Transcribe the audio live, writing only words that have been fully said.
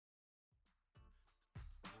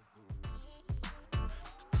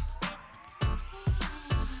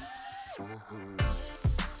What's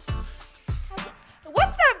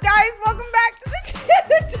up, guys? Welcome back to the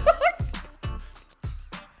Tana Talks.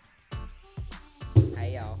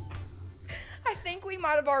 Hey, y'all. I think we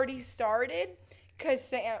might have already started because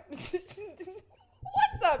Sam.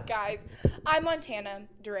 What's up, guys? I'm Montana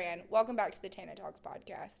Duran. Welcome back to the Tana Talks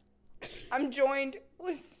podcast. I'm joined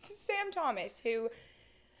with Sam Thomas, who,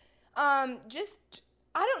 I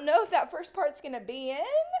don't know if that first part's gonna be in.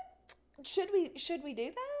 Should we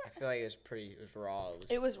do that? I feel like it was raw.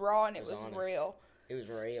 It was raw and it was honest. real. It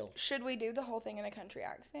was real. Should we do the whole thing in a country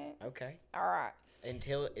accent? Okay. All right.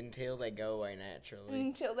 Until they go away naturally.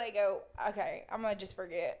 Until they go, okay, I'm going to just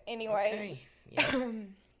forget. Anyway. Okay.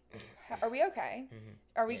 Yeah. Are we okay? Mm-hmm.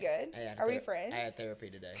 Are we good? Are we friends? I had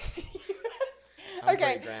therapy today.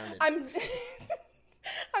 Okay. Pretty grounded.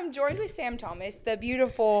 I'm joined with Sam Thomas, the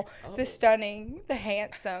beautiful, the stunning, the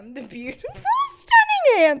handsome, the beautiful,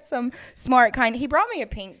 stunning, handsome, smart, kind. He brought me a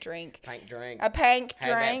pink drink. Pink drink. A pink Had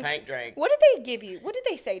that drink. pink drink. What did they give you? What did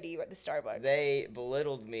they say to you at the Starbucks? They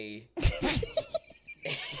belittled me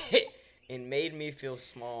and made me feel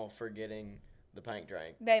small for getting the pink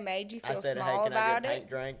drink. They made you feel I said, small hey, can I about get a it? pink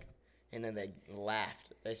drink? And then they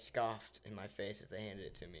laughed. They scoffed in my face as they handed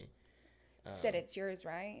it to me. Said it's yours,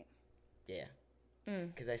 right? Yeah.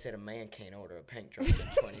 Because they said a man can't order a pink drink in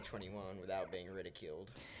 2021 without being ridiculed.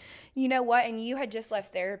 You know what? And you had just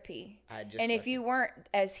left therapy. And if you weren't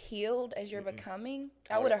as healed as you're becoming,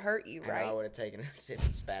 that would have hurt you, right? I would have taken a sip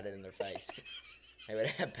and spat it in their face. They would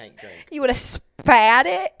have had pink drink. You would have spat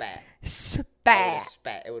it? Spat.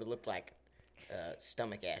 Spat. It would have looked like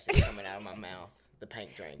stomach acid coming out of my mouth. The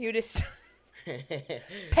pink drink. You just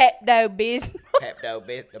Pepto-Bismol.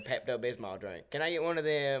 The Pepto-Bismol drink. Can I get one of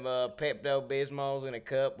them Pepto-Bismols in a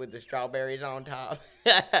cup with the strawberries on top?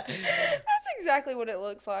 That's exactly what it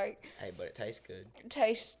looks like. Hey, but it tastes good. It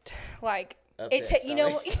tastes like Upset you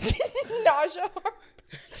know, nausea,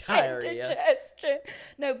 Diarrhea. indigestion.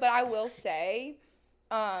 No, but I will say,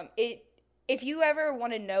 if you ever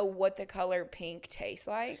want to know what the color pink tastes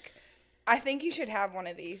like, I think you should have one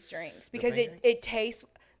of these drinks because it tastes.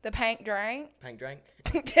 The pink drink. Pink drink?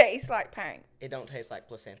 Tastes like pink. It don't taste like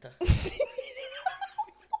placenta. I'm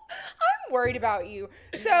worried about you.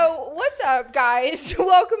 So, what's up, guys?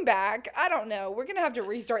 Welcome back. I don't know. We're going to have to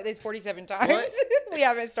restart this 47 times. What? We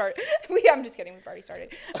haven't started. I'm just kidding. We've already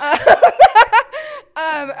started.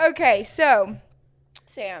 Okay, so,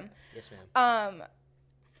 Sam. Yes, ma'am.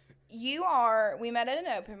 We met at an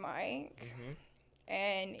open mic. Mm-hmm.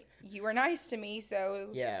 And you were nice to me, so...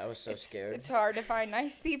 Yeah, I was so scared. It's hard to find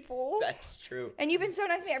nice people. That's true. And you've been so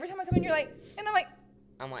nice to me. Every time I come in, you're like... And I'm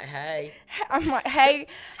like, hey. I'm like,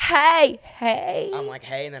 hey,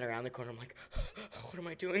 and then around the corner, I'm like, what am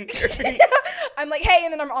I doing here? I'm like, hey,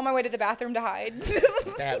 and then I'm on my way to the bathroom to hide.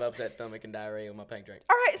 I have upset stomach and diarrhea with my pink drink.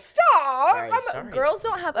 All right, stop. Sorry. Girls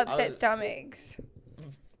don't have upset stomachs.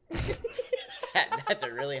 That's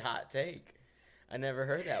a really hot take. I never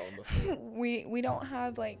heard that one before. We don't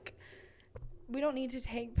have, we don't need to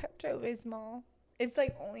take Pepto-Bismol. It's,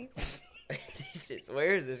 only...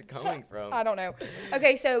 Where is this coming from? I don't know.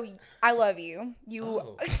 Okay, so I love you.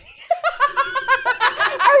 Oh. Are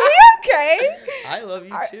we okay? I love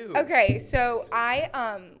you, too. Okay, so I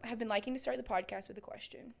have been liking to start the podcast with a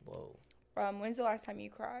question. Whoa. When's the last time you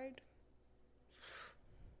cried?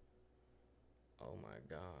 Oh, my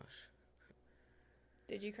gosh.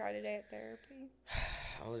 Did you cry today at therapy?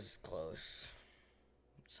 I was close.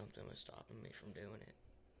 Something was stopping me from doing it.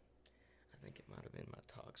 I think it might have been my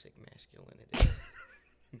toxic masculinity.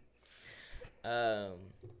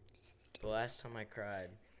 The last time I cried,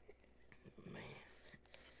 man,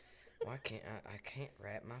 why can't I can't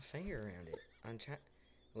wrap my finger around it. I'm trying.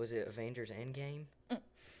 Was it Avengers Endgame?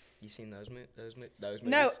 You seen those movies?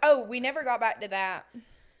 No. Oh, we never got back to that.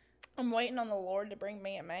 I'm waiting on the Lord to bring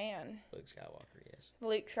me a man. Luke Skywalker, yes.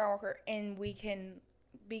 Luke Skywalker, and we can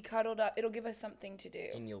be cuddled up. It'll give us something to do.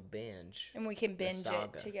 And you'll binge. And we can binge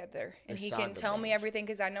it together. And he can tell me everything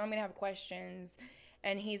because I know I'm going to have questions.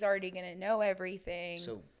 And he's already going to know everything.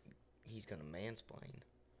 So he's going to mansplain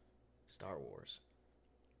Star Wars.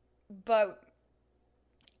 But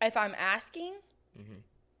if I'm asking, Mm-hmm.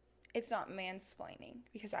 it's not mansplaining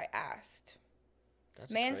because I asked.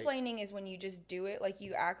 That's Mansplaining great. is when you just do it,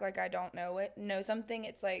 you act like I don't know something.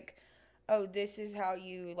 It's like, oh, this is how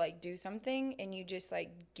you do something, and you just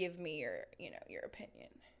give me your opinion.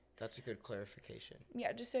 That's a good clarification.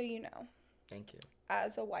 Yeah, just so you know. Thank you.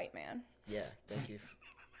 As a white man. Yeah, thank you.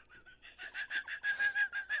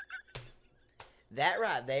 That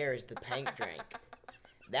right there is the pink drink.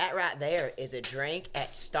 That right there is a drink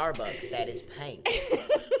at Starbucks that is pink.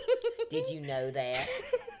 Did you know that?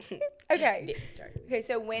 Okay. Sorry. Okay,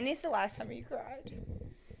 so when is the last time you cried?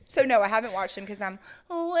 So, no, I haven't watched them because I'm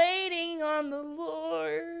waiting on the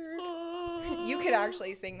Lord. You could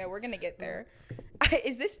actually sing, though. We're going to get there.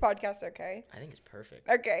 Is this podcast okay? I think it's perfect.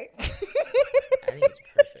 Okay. I think it's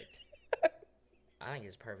perfect. I think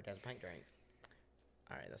it's perfect as a pink drink.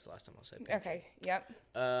 All right, that's the last time I'll say pink. Okay, yep.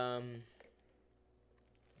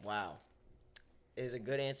 Wow. Is a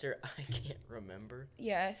good answer. I can't remember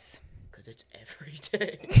Yes. because it's every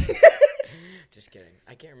day. Just kidding.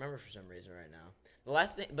 I can't remember for some reason right now. The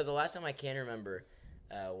last time I can remember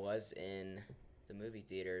was in the movie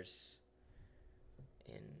theaters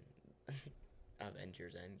in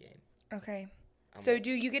Avengers Endgame. Okay. So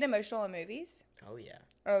do you get emotional in movies? Oh yeah.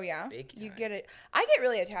 Oh yeah. Big You time. get it. I get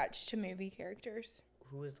really attached to movie characters.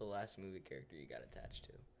 Who was the last movie character you got attached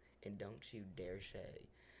to? And don't you dare say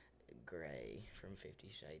Gray from 50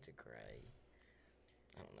 Shades of Grey.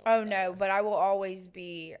 I don't know. Oh no, but I will always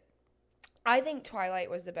be. I think Twilight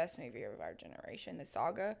was the best movie of our generation, the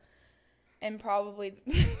saga, and probably.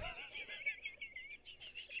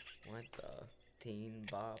 What the teen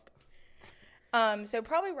bop? So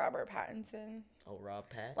probably Robert Pattinson. Oh, Rob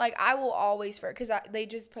Pat. Like I will always because they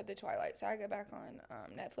just put the Twilight saga back on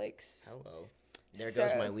Netflix. Hello. There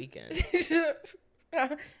goes my weekend.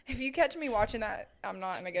 If you catch me watching that, I'm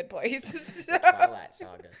not in a good place. The Twilight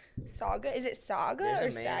Saga. Saga? Is it saga or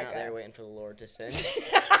There's a man saga? out there waiting for the Lord to send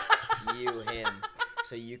him,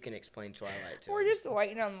 so you can explain Twilight to We're him. just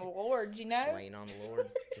waiting on the Lord, you know? Just waiting on the Lord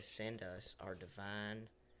to send us our divine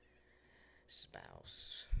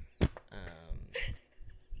spouse.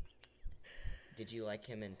 Did you like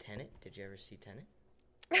him in Tenet? Did you ever see Tenet?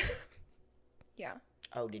 Yeah.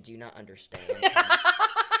 Oh, did you not understand?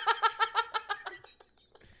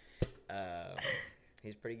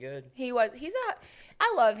 He's pretty good. He was.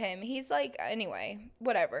 I love him. He's like, anyway,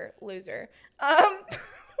 whatever, loser.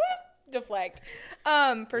 Deflect.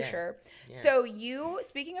 For Yeah. sure. Yeah. So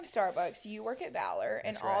speaking of Starbucks, you work at Valor,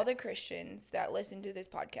 and That's all right. the Christians that listen to this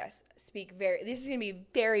podcast this is going to be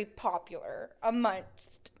very popular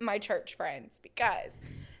amongst my church friends because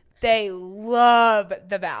they love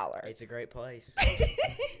the Valor. It's a great place.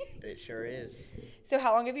 It sure is. So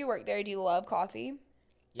how long have you worked there? Do you love coffee?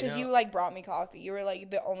 Because you like brought me coffee. You were like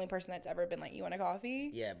the only person that's ever been like, you want a coffee?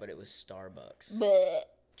 Yeah, but it was Starbucks. Bleh.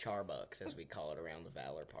 Charbucks, as we call it around the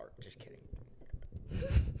Valor Park. Just kidding.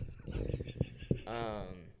 Yeah,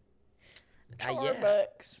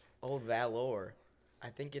 Starbucks. old Valor. I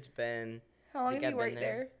think it's been How long think have you I've been worked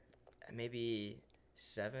there? maybe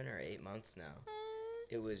 7 or 8 months now.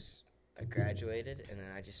 It was I graduated and then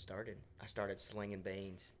I just started. I started slinging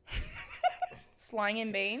beans.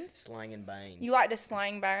 Slanging beans? Slanging beans. You like to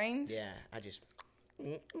slang beans? Yeah, I just.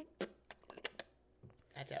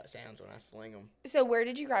 That's how it sounds when I sling them. So where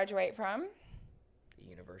did you graduate from? The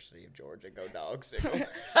University of Georgia. Go Dogs. Signal.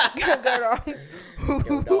 Go dogs.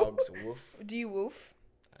 Go Dogs. Woof. Do you woof?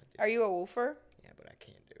 I do. Are you a woofer? Yeah, but I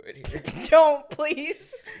can't do it here. Don't,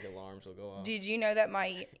 please. The alarms will go off. Did you know that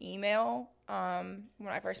my email, when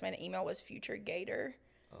I first made an email, was futuregator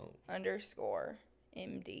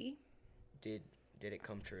 _MD? Did it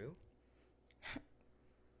come true?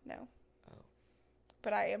 No. Oh.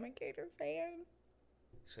 But I am a Gator fan.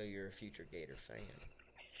 So you're a future Gator fan.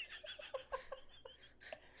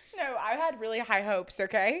 No, I had really high hopes,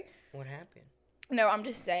 okay? What happened? No, I'm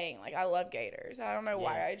just saying, like, I love Gators. I don't know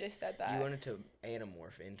why Yeah. I just said that. You wanted to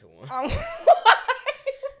anamorph into one.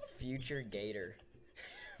 Future Gator.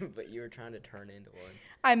 But you were trying to turn into one.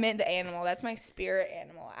 I meant the animal. That's my spirit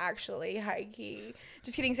animal, actually. High key.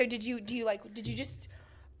 Just kidding. So did you just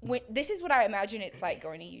this is what I imagine it's like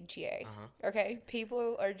going to UGA. Uh-huh. Okay?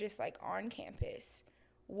 People are just like on campus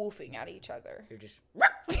woofing at each other. You're just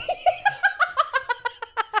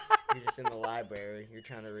You're just in the library. You're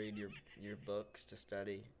trying to read your books to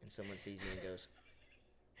study, and someone sees you and goes,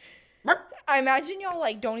 I imagine y'all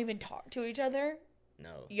like don't even talk to each other.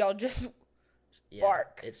 no. Y'all just Yeah,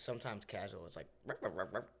 bark. It's sometimes casual. It's like,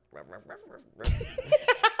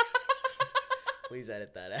 please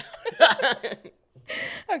edit that out.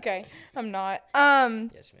 okay. I'm not.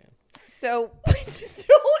 Yes, ma'am. So just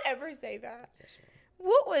don't ever say that. Yes, ma'am.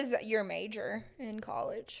 What was your major in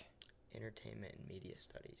college? Entertainment and media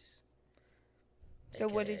studies. So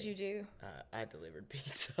what did AKA, you do? I delivered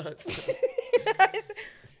pizzas.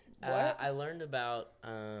 What? I learned about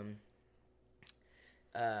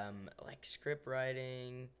like script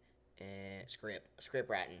writing and script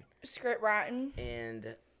writing Script writing.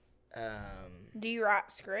 and Do you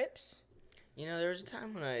write scripts? you know, there was a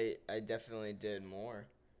time when I definitely did more.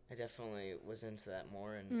 I definitely was into that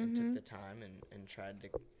more and took the time and tried to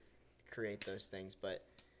create those things. But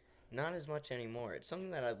Not as much anymore. It's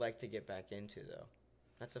something that I'd like to get back into, though.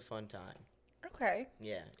 That's a fun time. Okay.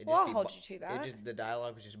 Yeah. Well, I'll hold you to that. The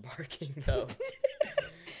dialogue was just barking, though.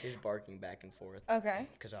 Just barking back and forth. Okay.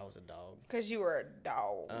 Because I was a dog. Because you were a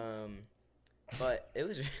dog. But it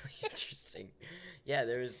was really interesting. Yeah,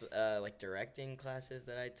 there was, like, directing classes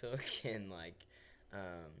that I took and, like,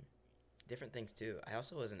 different things, too. I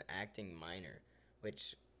also was an acting minor,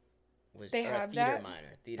 which was They or have a theater that?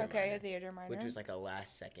 minor. Theater Okay, minor, a theater minor. which was, like, a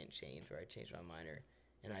last-second change where I changed my minor.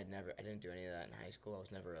 And I didn't do any of that in high school. I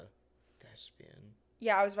was never a thespian.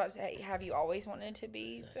 Yeah, I was about to say, have you always wanted to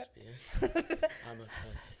be? Thespian. I'm a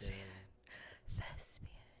thespian. Thespian.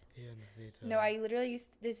 In the theater. No, I literally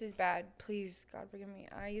used. This is bad. Please, God forgive me.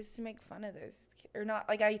 I used to make fun of those, or not.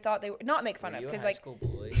 Like I thought they were not make fun Were of you a because high like. school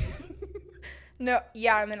bully? No,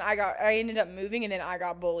 yeah, and then I ended up moving, and then I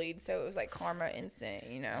got bullied, so it was like karma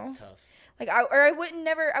instant, you know. That's tough. Like I would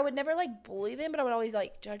never like bully them, but I would always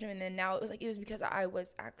like judge them, and then now it was because I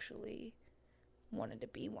was actually wanted to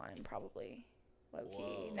be one, probably. Low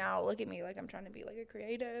key. Whoa. Now look at me, like I'm trying to be like a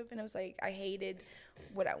creative, and it was like I hated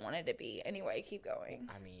what I wanted to be. Anyway, keep going.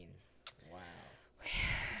 I mean, wow.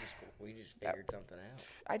 We just figured something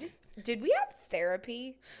out. Did we have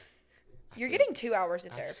therapy? You're getting 2 hours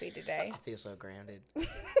of therapy today. I feel so grounded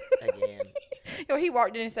again. Yo, he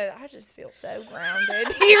walked in and said, "I just feel so grounded."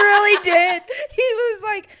 He really did. He was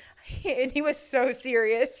like, and he was so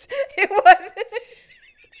serious. It wasn't.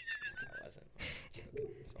 I wasn't.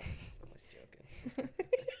 I was joking.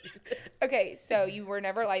 Okay, so you were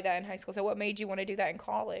never like that in high school. So what made you want to do that in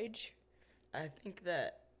college? I think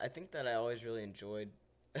that I always really enjoyed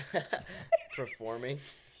performing.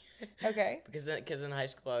 Okay. Because in high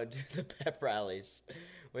school I would do the pep rallies,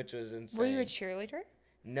 which was insane. Were you a cheerleader?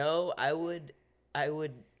 No, I would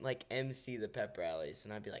like MC the pep rallies,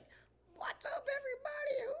 and I'd be like, "What's up,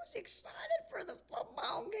 everybody? Who's excited for the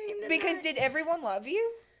football game tonight?" Because did everyone love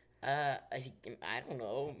you? I don't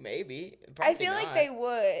know, maybe. I Probably feel like not. they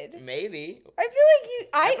would. Maybe. I feel like you.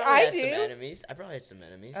 I probably had do. some enemies. I probably had some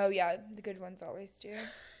enemies. Oh yeah, the good ones always do.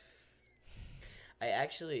 I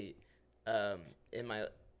actually, in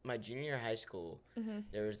my junior year of high school,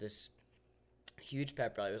 there was this huge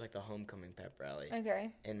pep rally. It was like the homecoming pep rally.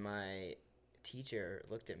 Okay. And my teacher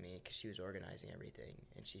looked at me because she was organizing everything,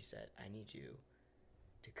 and she said, "I need you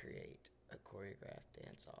to create a choreographed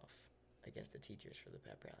dance-off against the teachers for the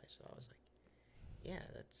pep rally." So I was like,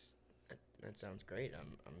 "Yeah, that sounds great.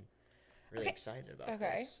 I'm really excited about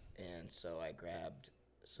this." And so I grabbed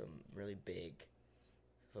some really big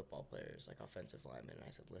football players, like offensive linemen, and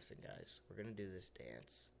I said, "Listen, guys, we're gonna do this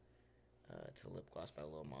dance to Lip Gloss by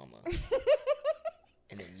Lil Mama,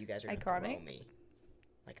 and then you guys are gonna throw me,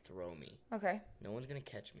 like throw me. Okay. No one's gonna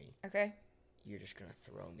catch me. Okay. You're just gonna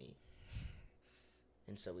throw me."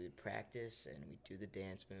 And so we would practice and we'd do the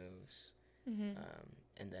dance moves,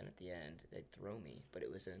 and then at the end they'd throw me, but it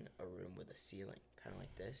was in a room with a ceiling, kind of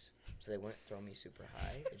like this. So they wouldn't throw me super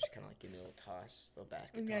high; they just kind of like give me a little toss, a little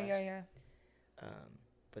basket toss. Yeah.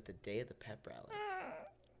 But the day of the pep rally,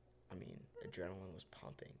 I mean, adrenaline was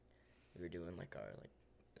pumping. We were doing like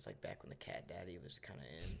it's like back when the Cat Daddy was kind of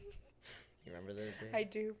in. You remember those days? I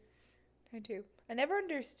do. I never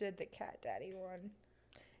understood the Cat Daddy one.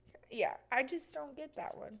 Yeah, I just don't get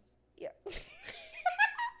that one. Yeah.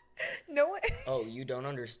 No one. Oh, you don't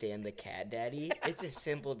understand the Cat Daddy? It's a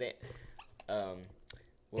simple dance.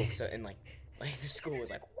 Well, so and like the school was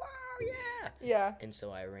like, "Wow, yeah." Yeah. And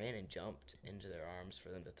so I ran and jumped into their arms for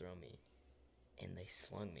them to throw me, and they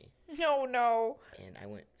slung me. No. And I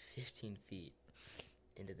went 15 feet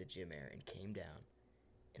into the gym air and came down,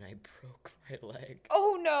 and I broke my leg.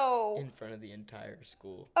 Oh no. In front of the entire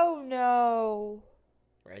school. Oh no.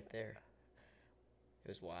 Right there. It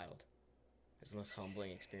was wild. It was the most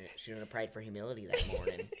humbling experience. Shouldn't have prayed for humility that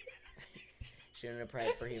morning. Shouldn't have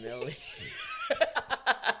prayed for humility.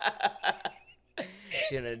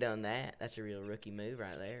 Shouldn't have done that. That's a real rookie move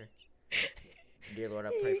right there. Dear Lord,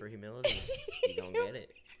 I pray for humility. You're going to get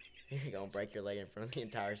it. You're going to break your leg in front of the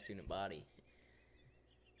entire student body.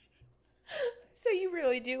 So you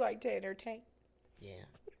really do like to entertain? Yeah.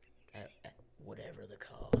 At whatever the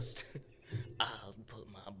cost. I'll put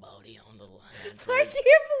my body on the line. I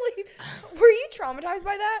can't believe. Were you traumatized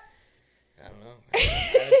by that? I don't know. I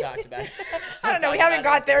haven't talked about it. I don't know. We haven't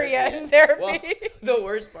got there yet in therapy. Well, the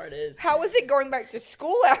worst part is. How was it going back to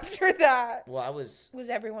school after that? Well, Was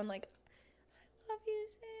everyone like, "I love you,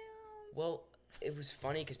 Sam"? Well, it was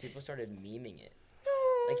funny because people started memeing it.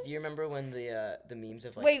 No. Like, do you remember when the memes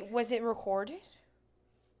of like? Wait, was it recorded?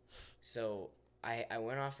 So I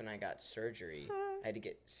went off and I got surgery. I had to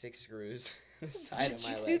get 6 screws in the side Did of my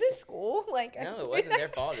you leg. sue the school? Like, No, it wasn't their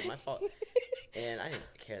fault. It was my fault. And I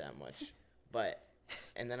didn't care that much.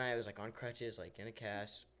 And then I was, like, on crutches, like, in a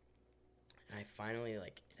cast. And I finally,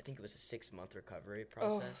 like, I think it was a 6-month recovery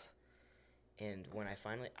process. And when I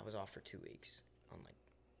was off for 2 weeks on,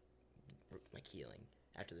 like healing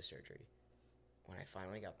after the surgery. When I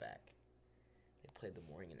finally got back, they played the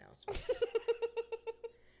morning announcement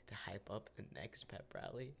to hype up the next pep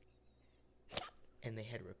rally. And they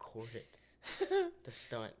had recorded the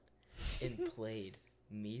stunt and played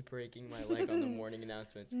me breaking my leg on the morning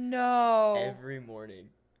announcements. No. Every morning.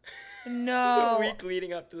 No. The week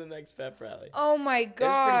leading up to the next pep rally. Oh my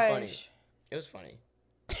gosh. It was funny.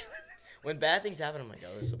 When bad things happen, I'm like,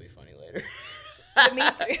 oh, this will be funny later. Me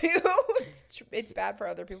too. It's bad for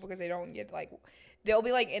other people because they don't get, like, they'll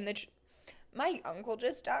be, like, in the... My uncle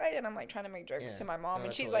just died, and I'm, like, trying to make jokes to my mom,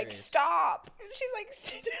 and she's hilarious. like, stop. And she's like,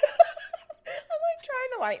 I'm, like,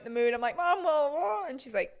 trying to lighten the mood. I'm like, Mom, blah, blah. And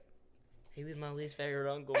she's like... He was my least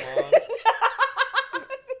favorite uncle, Mom.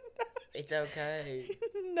 It's okay.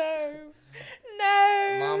 No,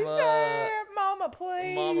 Mama. sir. Mama,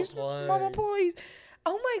 please. Mama, please.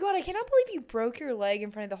 Oh, my God. I cannot believe you broke your leg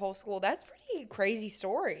in front of the whole school. That's a pretty crazy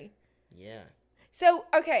story. Yeah. So,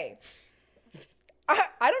 okay.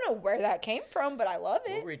 I don't know where that came from, but I love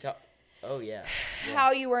it. What were we talking? Oh, yeah.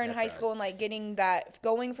 How you were in high school and, like,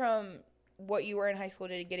 going from what you were in high school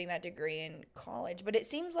to getting that degree in college. But it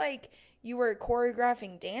seems like you were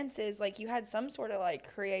choreographing dances. Like, you had some sort of,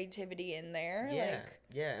 like, creativity in there. Yeah.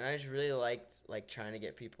 Yeah, and I just really liked, like, trying to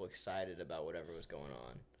get people excited about whatever was going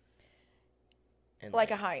on. And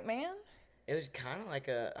like a hype man? It was kind of like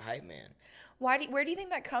a hype man. Where do you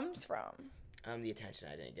think that comes from? The attention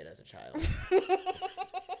I didn't get as a child.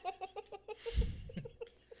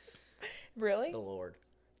 Really? The Lord.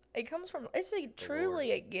 It comes from, it's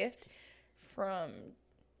truly a gift from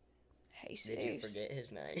Jesus. Did you forget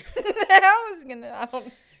his name? I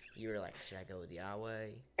don't. You were like, should I go with Yahweh?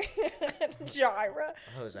 Jireh.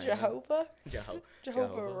 Hosanna. Jehovah.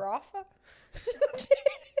 Jehovah Rapha.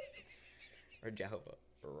 Or Jehovah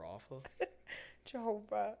Rapha.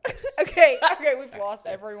 Jehovah. Okay, we've lost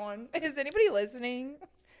everyone. Is anybody listening?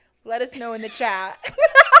 Let us know in the chat.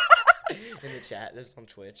 In the chat. This is on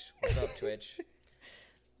Twitch. What's up, Twitch? You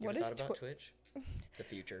What ever is thought about Twitch? The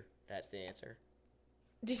future. That's the answer.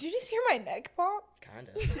 Did you just hear my neck pop?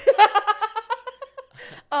 Kinda.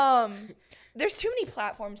 There's too many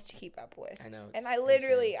platforms to keep up with. I know. And I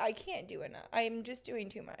can't do enough. I'm just doing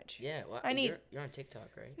too much. Yeah, well, you're on TikTok,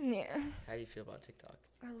 right? Yeah. How do you feel about TikTok?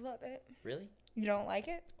 I love it. Really? You don't like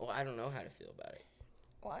it? Well, I don't know how to feel about it.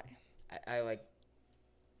 Why?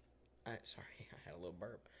 Sorry, I had a little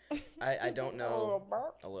burp. I don't know. A little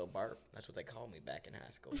burp? A little burp. That's what they called me back in high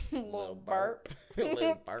school. Little burp. A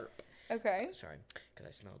little burp. Okay. Sorry, because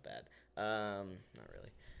I smelled bad. Not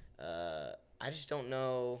really. I just don't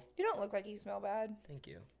know. You don't look like you smell bad. Thank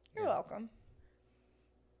you. You're welcome.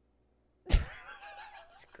 It's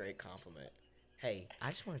a great compliment. Hey,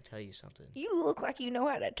 I just want to tell you something. You look like you know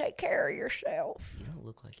how to take care of yourself. You don't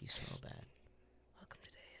look like you smell bad. Welcome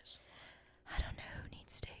to the ASMR. I don't know who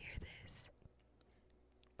needs to hear this,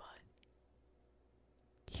 but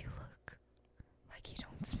you look like you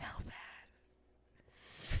don't smell bad.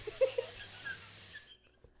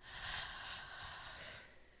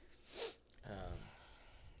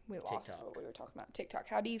 We lost TikTok. what we were talking about. TikTok.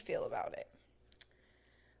 How do you feel about it?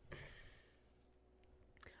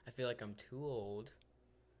 I feel like I'm too old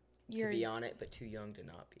to be on it, but too young to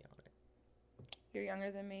not be on it. You're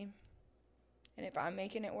younger than me. And if I'm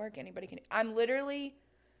making it work, anybody can. I'm literally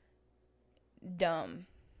dumb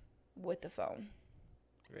with the phone.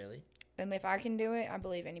 Really? And if I can do it, I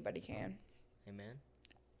believe anybody can. Amen.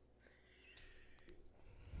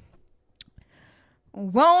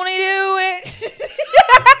 Won't he do it?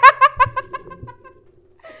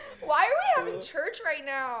 Why are we having church right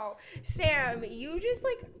now? Sam, you just,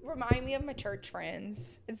 like, remind me of my church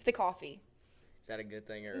friends. It's the coffee. Is that a good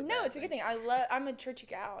thing or No, it's a good thing. I'm a churchy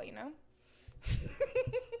gal, you know?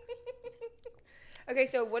 Okay,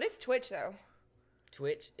 so what is Twitch, though?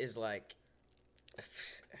 Twitch is like, I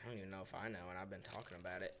don't even know if I know, and I've been talking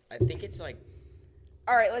about it. I think it's like...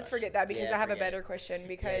 All right, let's forget that because Yeah, I have a forget better question.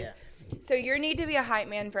 Because, Yeah. So you need to be a hype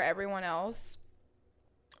man for everyone else.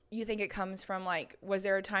 You think it comes from, like, was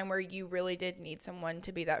there a time where you really did need someone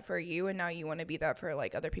to be that for you, and now you want to be that for,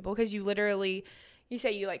 like, other people? Because you literally, you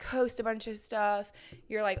say you, like, host a bunch of stuff.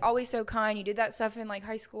 You're, like, always so kind. You did that stuff in, like,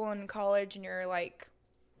 high school and college, and you're, like,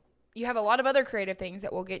 you have a lot of other creative things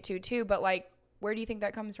that we'll get to, too. But, like, where do you think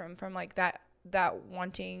that comes from? From, like, that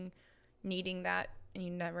wanting, needing that, and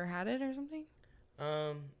you never had it or something?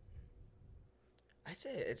 I'd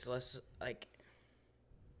say it's less, like,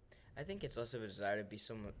 I think it's less of a desire to be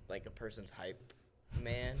someone like a person's hype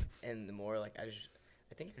man, and the more like I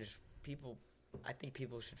think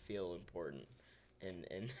people should feel important, and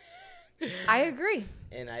I agree.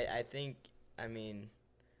 And I think, I mean,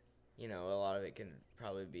 a lot of it can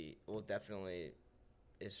probably be, well, definitely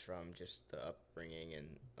is from just the upbringing and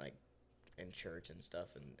like in church and stuff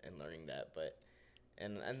and learning that, but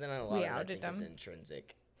and then a lot of it I think is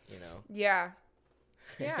intrinsic, Yeah.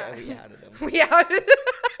 Yeah. We outed them. We outed them.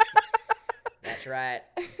 That's right.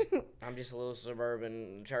 I'm just a little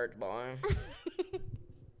suburban church boy.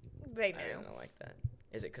 They I do. don't like that.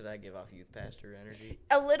 Is it because I give off youth pastor energy?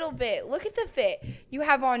 A little bit. Look at the fit. You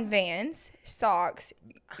have on Vans, socks,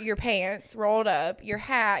 your pants rolled up, your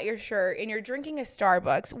hat, your shirt, and you're drinking a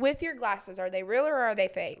Starbucks with your glasses. Are they real or are they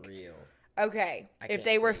fake? Real. Okay. I If can't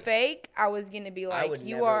they were see. fake, I was going to be like,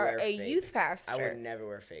 you are a youth pastor. I would never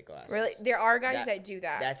wear fake glasses. Really? There are guys that do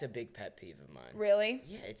that. That's a big pet peeve of mine. Really?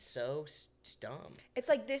 Yeah, it's so dumb. It's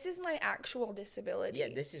like, this is my actual disability. Yeah,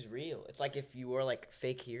 this is real. It's like if you wore like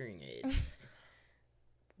fake hearing aids.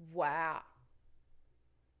 Wow.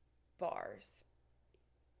 Bars.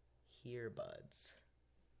 Earbuds.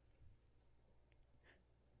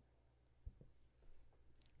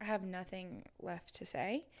 I have nothing left to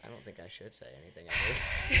say. I don't think I should say anything.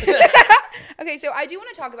 Okay, so I do want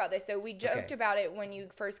to talk about this. So we joked about it when you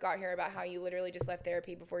first got here about how you literally just left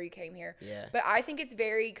therapy before you came here. Yeah. But I think it's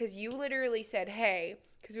because you literally said, hey,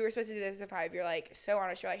 because we were supposed to do this at 5. You're like, so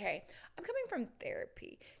honest. You're like, hey, I'm coming from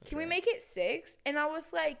therapy. Can we make it 6? And I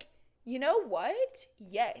was like, you know what?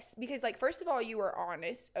 Yes. Because, like, first of all, you were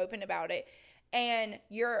honest, open about it. And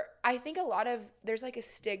I think there's like a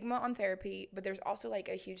stigma on therapy, but there's also like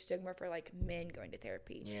a huge stigma for like men going to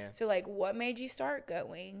therapy. Yeah. So like, what made you start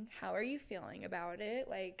going? How are you feeling about it?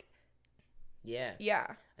 Like, yeah. Yeah.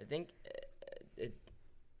 I think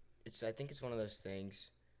it's one of those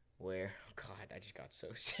things where, oh God, I just got so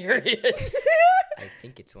serious. I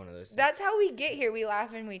think it's one of those things. That's how we get here. We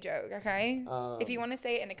laugh and we joke, okay? If you Um, want to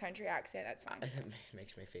say it in a country accent, that's fine. That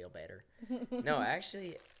makes me feel better. No,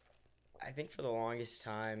 actually, I think for the longest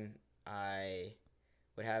time, I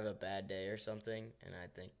would have a bad day or something, and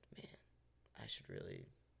I'd think, man, I should really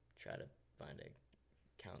try to find a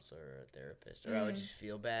counselor or a therapist, or I would just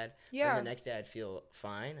feel bad. Yeah. And the next day I'd feel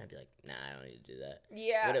fine. I'd be like, nah, I don't need to do that.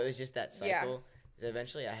 Yeah. But it was just that Yeah. cycle.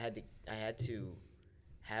 Eventually, I had to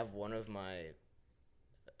have one of my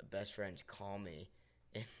best friends call me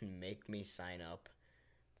and make me sign up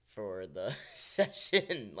for the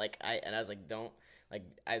session. I was like, don't, like,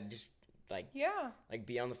 I just, like, Yeah. like,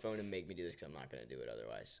 be on the phone and make me do this because I'm not going to do it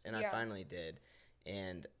otherwise. And I Yeah. finally did.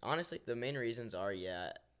 And honestly, the main reasons are,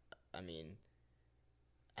 I mean,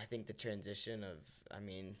 I think the transition of,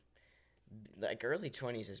 like, early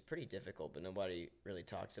 20s is pretty difficult, but nobody really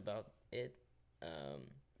talks about it.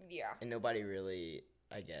 Yeah. And nobody really,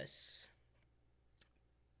 I guess,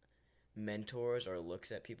 mentors or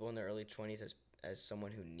looks at people in their early 20s as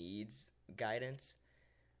someone who needs guidance.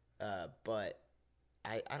 But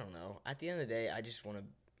I don't know. At the end of the day, I just want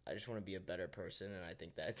to be a better person, and I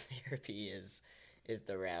think that therapy is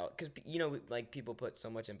the route. Because, like, people put so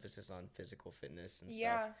much emphasis on physical fitness and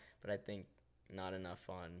stuff, but I think not enough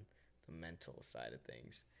on the mental side of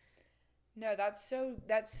things. No, that's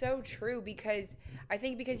so true, because I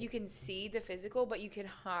think because you can see the physical, but you can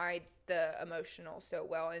hide the emotional so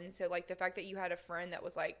well. And so, like, the fact that you had a friend that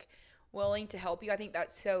was, like, willing to help you, I think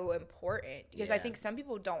that's so important, because I think some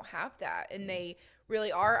people don't have that, and they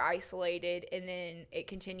really are isolated, and then it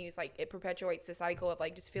continues, like, it perpetuates the cycle of,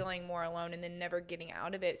 like, just feeling more alone and then never getting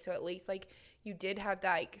out of it. So at least, like, you did have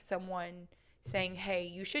that, like, someone saying, hey,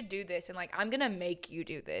 you should do this, and, like, I'm gonna make you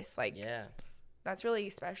do this. Like, that's really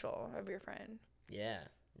special of your friend. Yeah,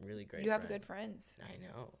 really great. You have good friends. I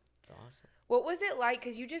know. It's awesome. What was it like?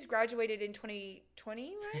 Because you just graduated in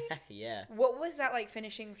 2020, right? Yeah. What was that like,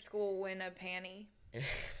 finishing school in a panty?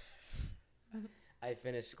 I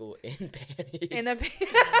finished school in panties. In a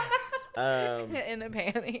in a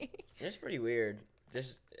panty. It's pretty weird.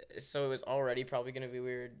 So it was already probably going to be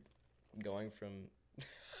weird going from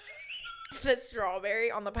the strawberry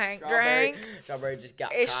on the paint drink. Strawberry just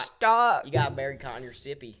got It's caught. stuck. You got berry caught in your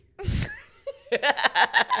sippy.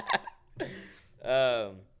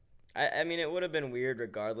 I mean, it would have been weird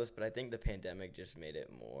regardless, but I think the pandemic just made it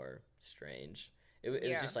more strange. It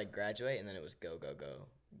was just like graduate, and then it was go,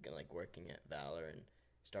 like working at Valor and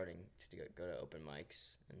starting to go to open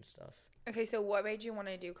mics and stuff. Okay, so what made you want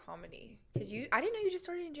to do comedy? Because I didn't know you just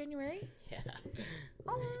started in January. Yeah.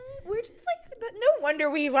 Oh, we're just like, no wonder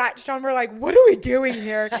we latched on. We're like, what are we doing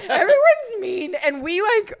here? Everyone's mean, and we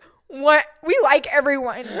like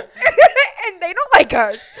everyone, and they don't like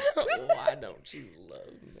us. Why don't you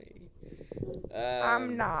love me?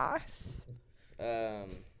 I'm nice. I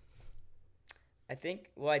think.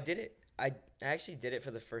 Well, I did it. I actually did it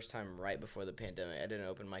for the first time right before the pandemic. I did an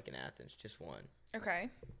open mic in Athens, just one. Okay.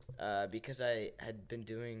 Because I had been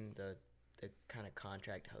doing the kind of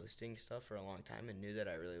contract hosting stuff for a long time and knew that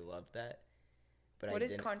I really loved that. But What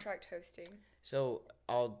is contract hosting? So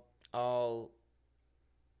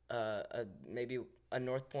maybe a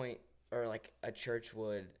North Point or like a church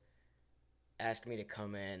would ask me to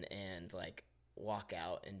come in and like walk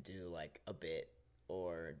out and do like a bit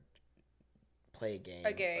or play a game,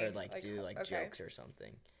 or like do like jokes or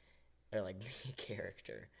something, or like be a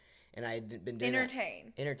character. And I had been doing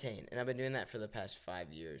entertain, and I've been doing that for the past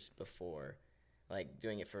 5 years before, like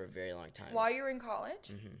doing it for a very long time. While you were in college?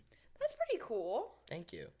 Mm-hmm. That's pretty cool.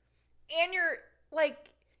 Thank you. And you're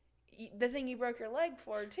like the thing you broke your leg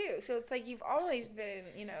for too, so it's like you've always been,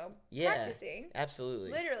 practicing.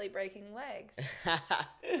 Absolutely. Literally breaking legs.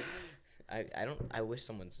 I wish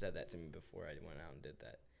someone said that to me before I went out and did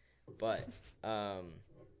that. But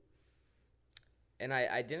and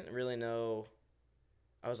I didn't really know.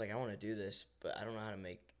 I was like, I want to do this, but I don't know how to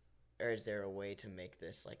make, or is there a way to make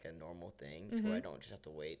this like a normal thing to where I don't just have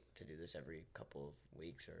to wait to do this every couple of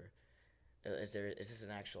weeks, or is this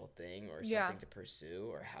an actual thing or something to pursue,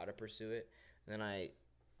 or how to pursue it? And then I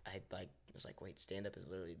like was like, wait, stand up is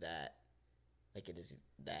literally that, like it is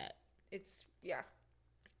that. It's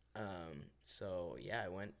So yeah, I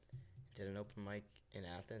went, did an open mic in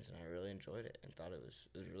Athens, and I really enjoyed it and thought it was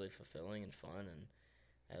really fulfilling and fun, and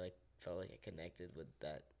I like felt like I connected with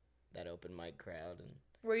that open mic crowd. And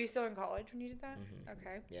were you still in college when you did that? Mm-hmm.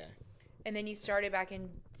 Okay. Yeah. And then you started back in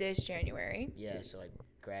this January. Yeah, so I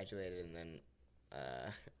graduated, and then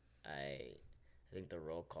I think the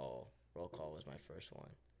roll call was my first one.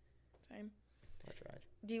 Same. I tried.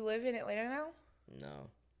 Do you live in Atlanta now? No.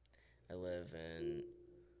 I live in,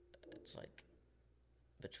 it's like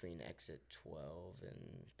between exit 12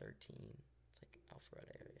 and 13. It's like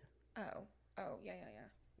Alpharetta area. Oh, yeah.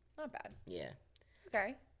 Not bad. Yeah.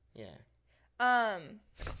 Okay. Yeah.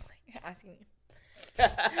 Asking you.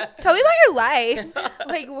 Tell me about your life.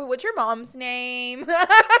 Like, what's your mom's name?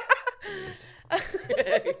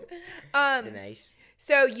 Denise.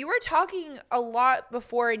 So you were talking a lot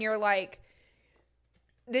before, and you're like,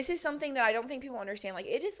 this is something that I don't think people understand. Like,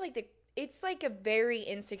 it is like it's like a very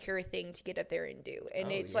insecure thing to get up there and do.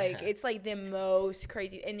 And it's like the most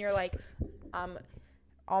crazy. And you're like,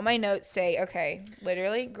 all my notes say, okay,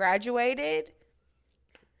 literally graduated,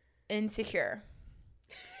 insecure.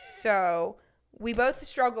 So we both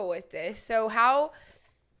struggle with this. So how,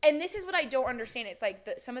 and this is what I don't understand. It's like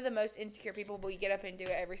some of the most insecure people will get up and do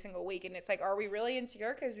it every single week. And it's like, are we really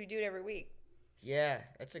insecure? Because we do it every week. Yeah,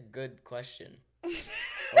 that's a good question. Are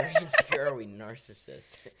we insecure or are we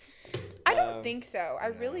narcissists? I don't think so. I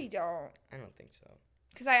really don't. I don't think so.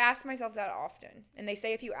 Because I ask myself that often. And they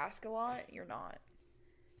say if you ask a lot, you're not.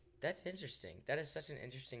 That's interesting. That is such an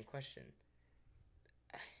interesting question.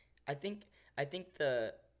 I think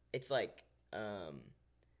it's like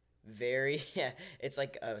it's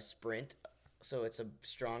like a sprint, so it's a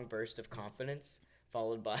strong burst of confidence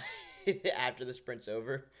followed by after the sprint's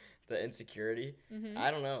over, the insecurity. Mm-hmm.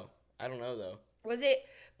 I don't know though. Was it?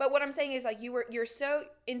 But what I'm saying is like you're so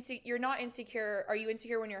you're not insecure. Are you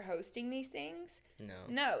insecure when you're hosting these things?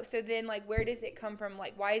 No. So then like where does it come from?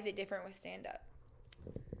 Like why is it different with stand up?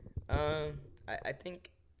 I think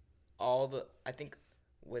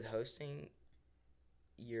with hosting,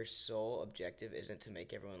 your sole objective isn't to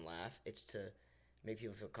make everyone laugh. It's to make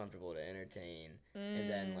people feel comfortable, to entertain, and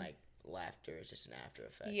then like laughter is just an after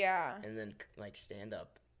effect. Yeah. And then like stand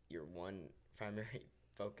up, your one primary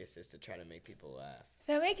focus is to try to make people laugh.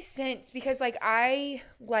 That makes sense because like I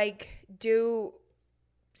like do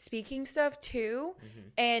speaking stuff too,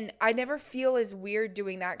 and I never feel as weird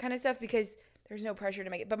doing that kind of stuff because there's no pressure to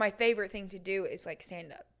make it. But my favorite thing to do is like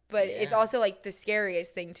stand up. But it's also like the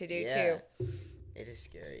scariest thing to do too. It is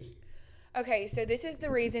scary. Okay, so this is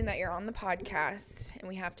the reason that you're on the podcast, and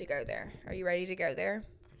we have to go there. Are you ready to go there?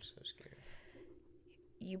 I'm so scared.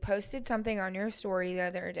 You posted something on your story the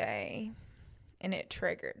other day, and it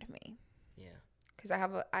triggered me. Yeah. Because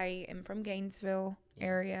I am from Gainesville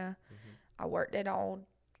area. Mm-hmm. I worked at old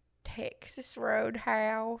Texas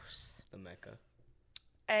Roadhouse. The Mecca.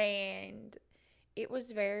 And it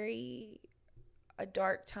was a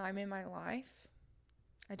dark time in my life.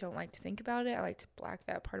 I don't like to think about it. I like to black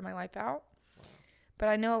that part of my life out. Wow. But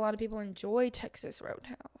I know a lot of people enjoy Texas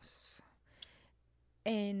Roadhouse.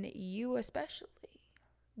 And you especially.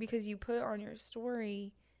 Because you put on your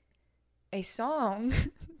story a song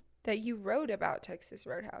that you wrote about Texas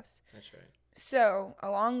Roadhouse. That's right. So,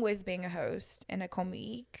 along with being a host and a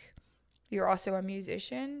comique You're also a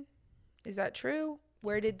musician. Is that true?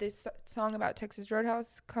 Where did this song about Texas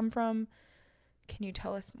Roadhouse come from? Can you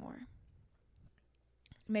tell us more?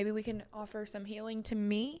 Maybe we can offer some healing to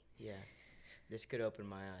me. Yeah. This could open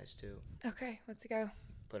my eyes, too. Okay, let's go.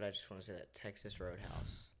 But I just want to say that Texas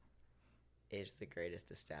Roadhouse is the greatest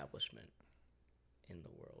establishment in the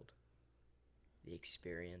world. The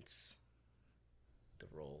experience, the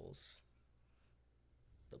rolls,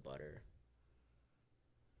 the butter,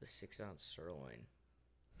 the 6-ounce sirloin,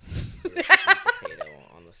 with a sweet potato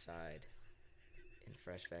on the side, and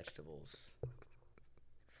fresh vegetables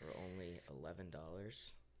for only $11.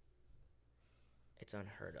 It's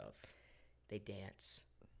unheard of. They dance.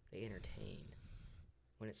 They entertain.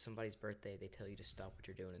 When it's somebody's birthday, they tell you to stop what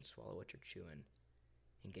you're doing and swallow what you're chewing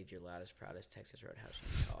and give your loudest, proudest Texas Roadhouse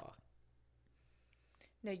yeehaw.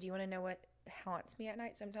 No, do you want to know what haunts me at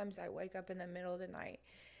night? Sometimes I wake up in the middle of the night.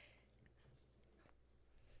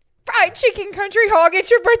 Fried chicken country hog,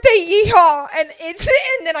 it's your birthday, yeehaw! And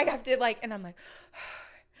then I have to and I'm like,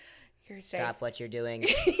 you're safe. Stop what you're doing.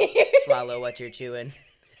 Swallow what you're chewing.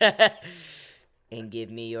 And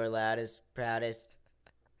give me your loudest, proudest.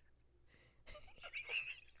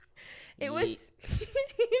 It was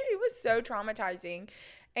so traumatizing.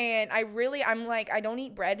 And I'm like, I don't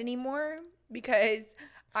eat bread anymore because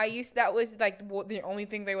that was like the only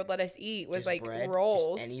thing they would let us eat was Just like bread?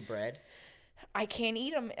 rolls. Just any bread? I can't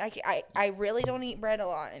eat them. I really don't eat bread a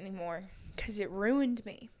lot anymore because it ruined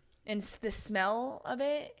me. And it's the smell of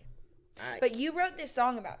it. But you wrote this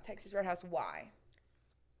song about Texas Roadhouse. Why?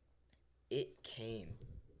 It came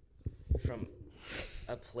from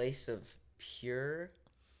a place of pure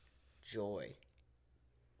joy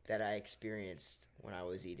that I experienced when I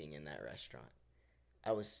was eating in that restaurant.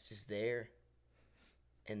 I was just there,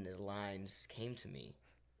 and the lines came to me.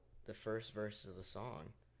 The first verse of the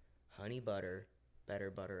song, honey butter,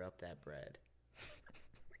 better butter up that bread.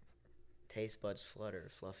 Taste buds flutter,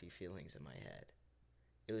 fluffy feelings in my head.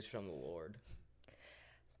 It was from the Lord.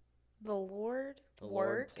 The Lord The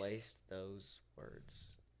works. Lord placed those words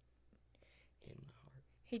in my heart.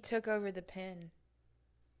 He took over the pen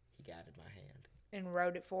He guided my hand. and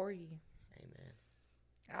wrote it for you. Amen.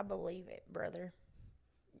 I believe it, brother.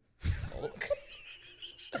 Hulk.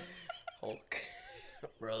 Hulk.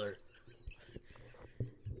 Brother.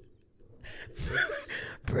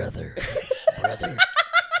 Brother. Brother.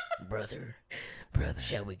 Brother. Brother.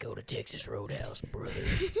 Shall we go to Texas Roadhouse, brother?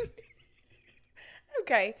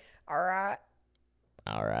 Okay. All right.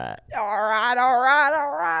 All right. All right. All right.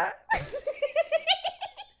 All right.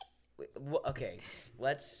 Okay.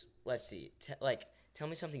 Let's see. Tell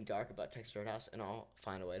me something dark about Texas Roadhouse, and I'll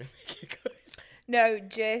find a way to make it good. No,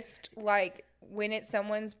 just like when it's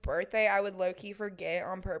someone's birthday, I would low-key forget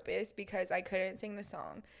on purpose because I couldn't sing the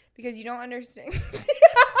song. Because you don't understand.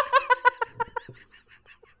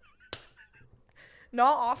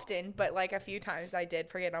 Not often, but like a few times I did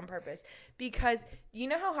forget on purpose. Because you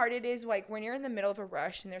know how hard it is, like when you're in the middle of a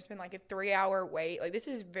rush and there's been like a 3-hour wait. Like this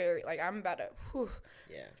is very, like I'm about to, whew.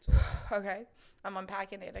 Yeah. It's a lot. Okay. I'm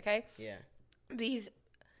unpacking it, okay? Yeah. These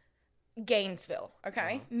Gainesville,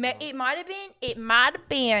 okay? Uh-huh. It might have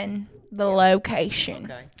been the location.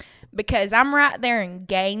 Okay. Because I'm right there in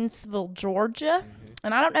Gainesville, Georgia. Mm-hmm.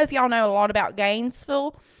 And I don't know if y'all know a lot about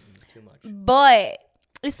Gainesville, Too much. but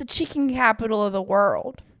it's the chicken capital of the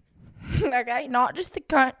world. Okay? Not just the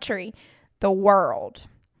country, the world.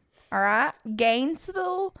 All right?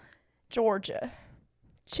 Gainesville, Georgia.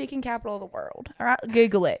 Chicken capital of the world. All right?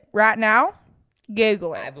 Google it. Right now,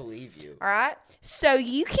 Google it. I believe you. All right? So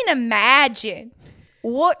you can imagine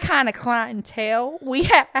what kind of clientele we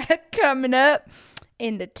had coming up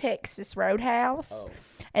in the Texas Roadhouse. Oh,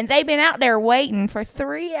 And they've been out there waiting for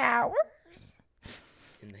 3 hours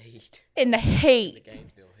in the heat. in the heat. The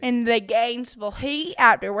Gainesville heat. In the Gainesville heat,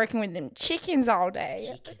 out there working with them chickens all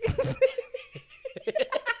day.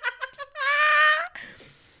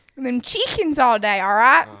 Them chickens all day, all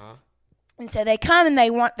right? Uh-huh. And so they come and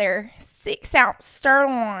they want their 6-ounce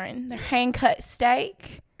sirloin, their hand-cut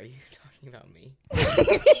steak. Are you talking about me?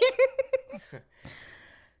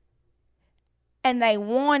 And they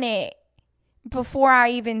want it before I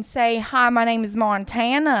even say, hi, my name is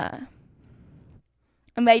Montana.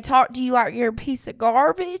 And they talk to you like you're a piece of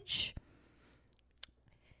garbage.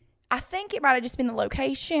 I think it might have just been the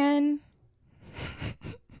location.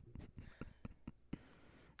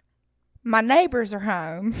 My neighbors are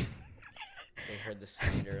home. They heard the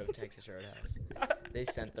slander of Texas Roadhouse. They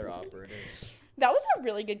sent their operatives. That was a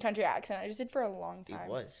really good country accent I just did for a long time. It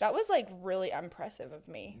was. That was like really impressive of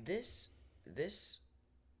me. The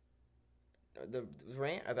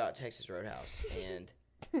rant about Texas Roadhouse and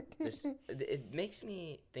It makes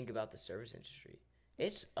me think about the service industry.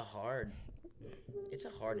 It's a hard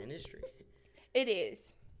industry. It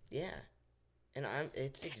is. Yeah, and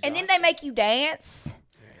it's exhausting. And then they make you dance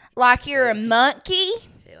like you're a monkey.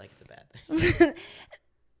 Say it like it's a bad thing.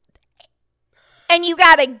 And you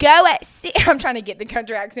gotta go at 6. I'm trying to get the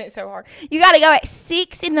country accent so hard. You gotta go at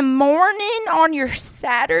 6 in the morning on your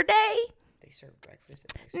Saturday. They serve breakfast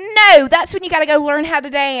at Mexico. No, that's when you gotta go learn how to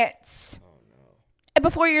dance. Oh no.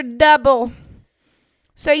 Before you're double.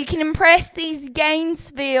 So you can impress these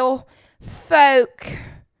Gainesville folk.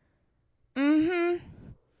 Mm-hmm.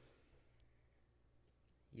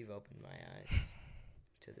 You've opened my eyes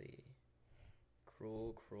to the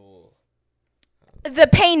cruel. The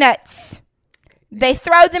peanuts. They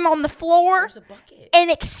throw them on the floor. There's a bucket.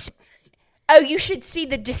 And oh, you should see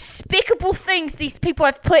the despicable things these people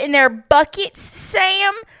have put in their buckets,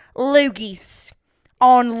 Sam. Loogies.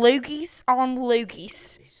 On loogies. On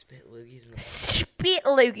loogies. They spit loogies in the bucket. Spit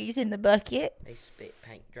loogies in the bucket. They spit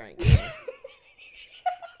paint drink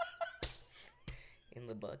in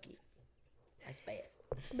the bucket. I spat.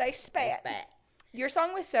 They spat. I spat. Your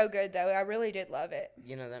song was so good, though. I really did love it.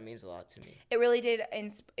 You know, that means a lot to me. It really did.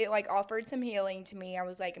 And it, like, offered some healing to me. I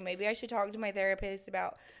was like, maybe I should talk to my therapist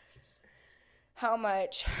about how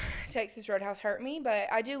much Texas Roadhouse hurt me.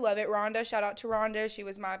 But I do love it. Rhonda, shout out to Rhonda. She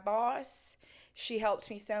was my boss. She helped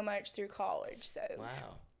me so much through college. So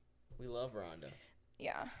Wow. We love Rhonda.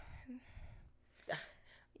 yeah.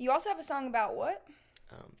 You also have a song about what?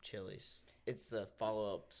 Chili's. It's the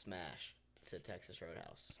follow-up smash to Texas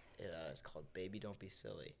Roadhouse. It's called Baby Don't Be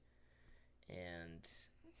Silly. And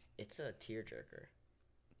it's a tearjerker.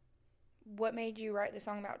 What made you write the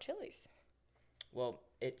song about Chili's? Well,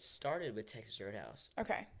 it started with Texas Roadhouse.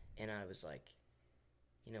 Okay. And I was like,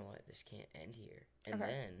 you know what? This can't end here. And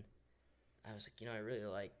Okay. then I was like, you know, I really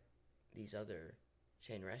like these other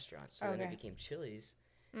chain restaurants. So then Okay. it became Chili's.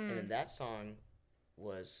 And then that song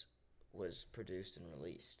was produced and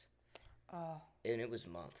released. Oh. And it was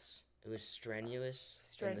months. It was strenuous.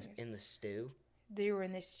 In the stew. They were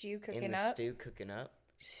in the stew cooking In the up. stew cooking up.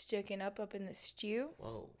 Sticking up in the stew.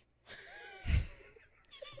 Whoa.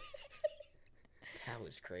 That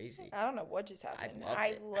was crazy. I don't know what just happened. loved I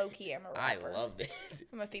it. low-key am a I rapper. loved it.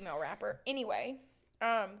 I'm a female rapper. Anyway,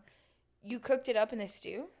 you cooked it up in the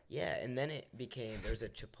stew? Yeah, and then it became, there's a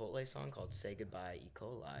Chipotle song called Say Goodbye E.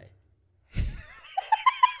 coli.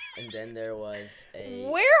 And then there was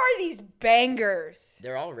Where are these bangers?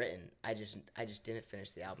 they're all written. I just didn't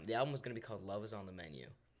finish the album. The album was going to be called Love Is on the Menu.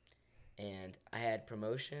 And I had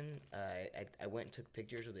promotion. I went and took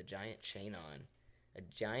pictures with a giant chain on. A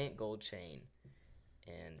giant gold chain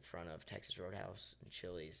in front of Texas Roadhouse and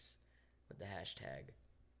Chili's with the hashtag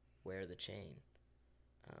Wear the Chain.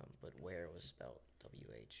 But where was spelled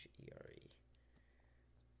W-H-E-R-E.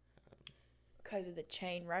 Because of the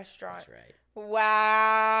chain restaurant. That's right.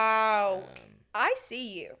 Wow. I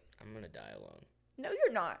see you. I'm going to die alone. No,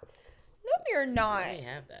 you're not. No, you're not. Let me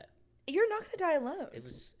have that. You're not going to die alone. I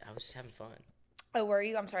was just having fun. Oh, were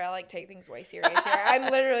you? I'm sorry. I, like, take things way serious here. I'm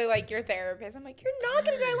literally, like, your therapist. I'm like, you're not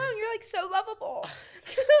going to die alone. You're, like, so lovable.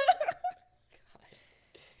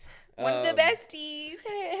 One of the besties.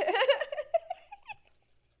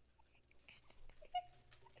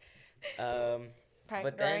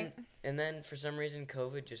 But then for some reason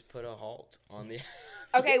COVID just put a halt on the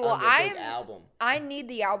Okay, well, on the big album. I need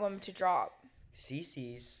the album to drop.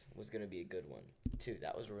 CC's was gonna be a good one too.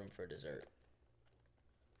 That was Room for Dessert.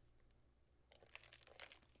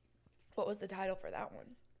 What was the title for that one?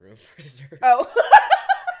 Room for Dessert. Oh.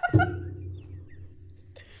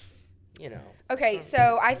 You know. Okay,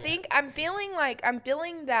 so I'm feeling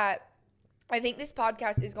that I think this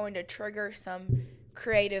podcast is going to trigger some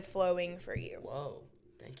creative flowing for you. Whoa.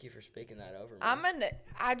 Thank you for speaking that over me.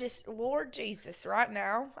 Lord Jesus, right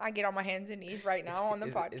now, I get on my hands and knees right now on the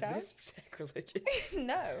podcast. Is this sacrilegious?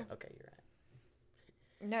 No. Okay, you're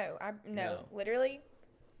right. No, literally.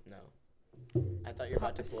 No. I thought you were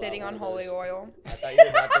about to pull Sitting out on one of holy those- oil.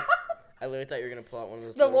 I literally thought you were going to pull out one of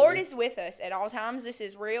those. The little Lord movies. is with us at all times. This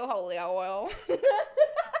is real holy oil.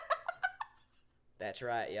 That's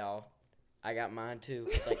right, y'all. I got mine too.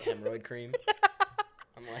 It's like hemorrhoid cream.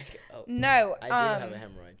 I'm like, oh. No. I do have a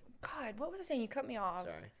hemorrhoid. God, what was I saying? You cut me off.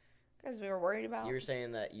 Sorry. Because we were worried about You were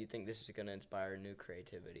saying that you think this is going to inspire new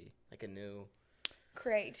creativity. Like a new...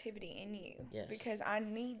 creativity in you. Yes. Because I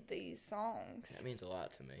need these songs. That means a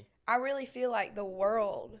lot to me. I really feel like the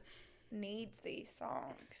world needs these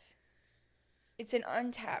songs. It's an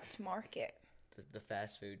untapped market. The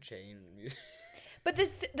fast food chain. But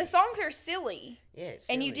the songs are silly. Yeah, it's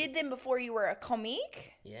And you silly. did them before you were a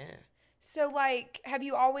comique? Yeah. So, like, have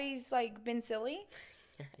you always, like, been silly?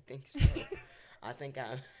 I think so. I think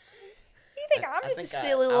I'm. You think I'm just a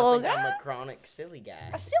silly I little think I'm guy? a chronic silly guy.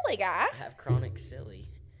 A silly guy? I have chronic silly.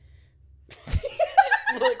 Just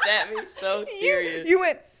looked at me so serious. You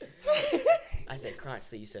went. I said chronic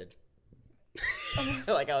silly. You said.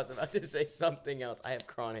 Like I was about to say something else. I have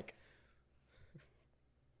chronic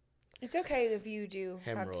It's okay if you do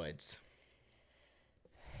have hemorrhoids.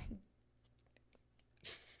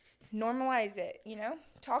 normalize it, you know?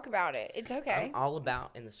 Talk about it. It's okay. I'm all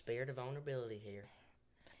about, in the spirit of vulnerability here,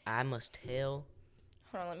 I must tell.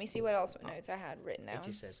 Hold on, let me see what else notes I had written down. It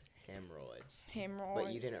just says hemorrhoids. Hemorrhoids.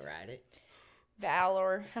 But you didn't write it.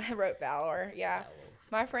 Valor. I wrote Valor. Yeah. Valor.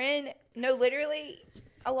 My friend, no, literally,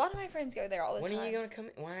 a lot of my friends go there all the When time. are you going to come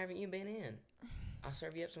in? Why haven't you been in? I'll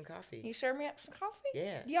serve you up some coffee. You serve me up some coffee?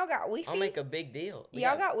 Yeah. Y'all got Wi-Fi? I'll make a big deal.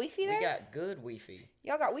 Y'all got Wi-Fi there? We got good Wi-Fi.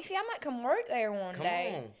 Y'all got Wi-Fi? I might come work there one Come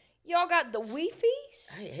day. on. Y'all got the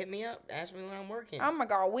Wi-Fi's? Hey, hit me up. Ask me when I'm working. Oh my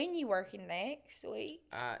God, when you working next week?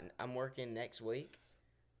 I'm working next week.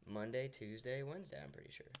 Monday, Tuesday, Wednesday, I'm pretty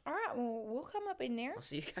sure. All right, well, we'll come up in there. I'll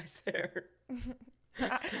see you guys there.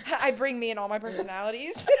 I bring me in all my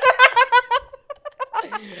personalities.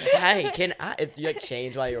 Hey, can I, if you like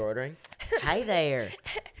change while you're ordering? Hi there.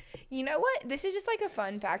 You know what? This is just like a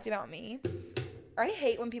fun fact about me. I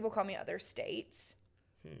hate when people call me other states.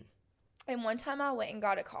 And one time I went and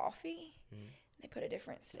got a coffee. They put a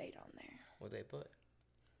different state on there. What'd they put?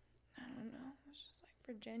 I don't know. It was just like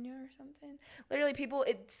Virginia or something. Literally,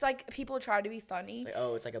 it's like people try to be funny.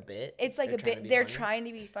 It's like a bit? It's like They're a trying to bit. be They're funny? trying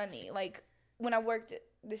to be funny. Like when I worked,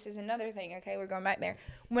 this is another thing. Okay, we're going back there.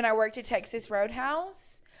 When I worked at Texas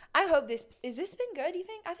Roadhouse, I hope this been good. You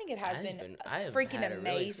think? I think it has been I have freaking had a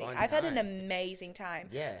really amazing. fun I've had an time. amazing time.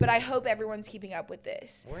 Yeah. But I hope everyone's keeping up with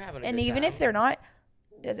this. We're having a And good even time. if they're not,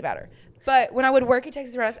 it doesn't matter. But when I would work at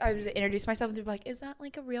Texas Roadhouse, I would introduce myself and they'd be like, "Is that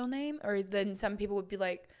like a real name?" Or then some people would be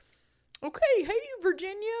like, "Okay, hey,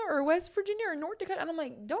 Virginia or West Virginia or North Dakota." And I'm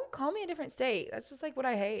like, don't call me a different state. That's just like what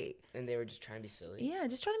I hate. And they were just trying to be silly. Yeah,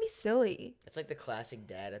 just trying to be silly. It's like the classic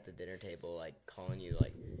dad at the dinner table, like calling you,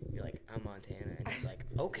 like you're like, "I'm Montana," and he's like,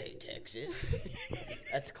 "Okay, Texas."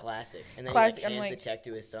 That's classic. And then Classic, he I'm hands like- the check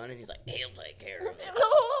to his son, and he's like, "He'll take care of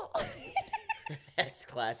it." That's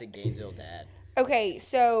classic Gainesville dad. Okay,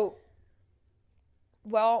 so,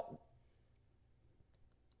 well,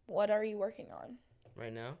 what are you working on?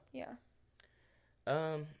 Right now, Yeah,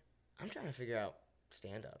 I'm trying to figure out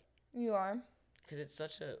stand up you are. because it's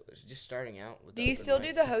just starting out. With Do the you open still do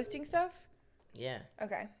mics. the hosting stuff? Yeah,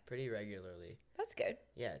 Okay, pretty regularly. that's good.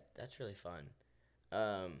 Yeah, that's really fun.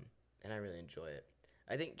 And I really enjoy it.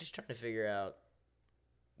 I think just trying to figure out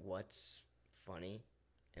what's funny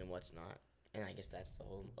and what's not. And I guess that's the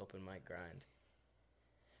whole open mic grind.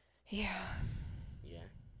 Yeah, Yeah.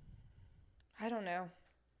 I don't know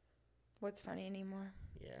what's funny anymore.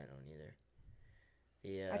 Yeah, I don't either.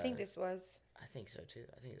 Yeah. I think this was. I think so too.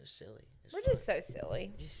 I think it was silly. It's We're fun. just so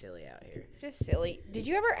silly. Just silly out here. Just silly. Did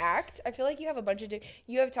you ever act? I feel like you have a bunch of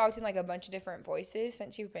you have talked in like a bunch of different voices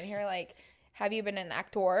since you've been here. Like, have you been an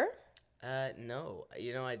actor? No.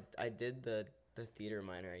 You know, I did the theater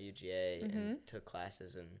minor at UGA and took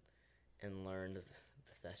classes and learned the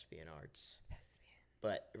thespian arts.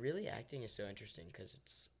 But really, acting is so interesting because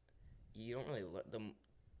you don't really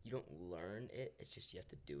you don't learn it. It's just you have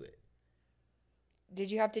to do it. Did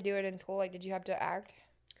you have to do it in school? Like, did you have to act?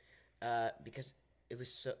 Because it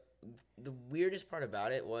was so. The weirdest part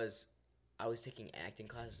about it was I was taking acting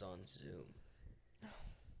classes on Zoom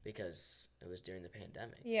because it was during the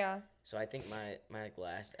pandemic. Yeah. So I think my like,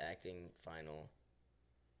 last acting final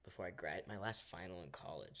before I my last final in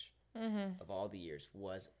college of all the years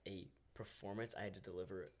was a performance I had to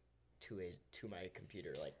deliver to my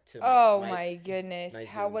computer, like to Oh my goodness! my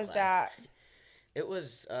How Zoom was class. that? It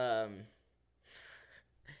was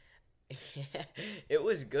it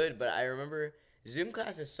was good, but I remember Zoom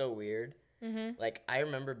class is so weird. Like I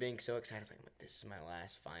remember being so excited, like this is my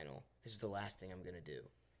last final. This is the last thing I'm gonna do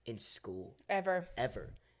in school Ever?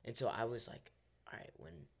 And so I was like, all right,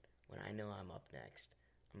 when I know I'm up next,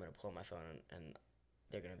 I'm gonna pull out my phone and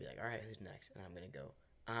they're gonna be like, all right, who's next? And I'm gonna go,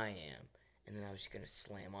 I am. And then I was just gonna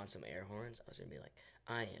slam on some air horns. I was gonna be like,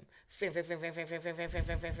 I am.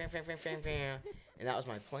 And that was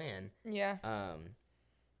my plan. Yeah.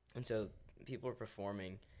 And so people are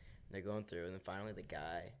performing, and they're going through, and then finally the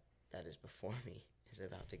guy that is before me is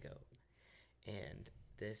about to go. And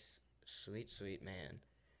this sweet, sweet man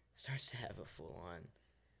starts to have a full-on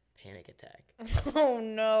panic attack Oh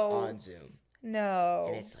no. on Zoom. No.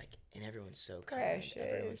 And it's like, and everyone's so kind. Precious.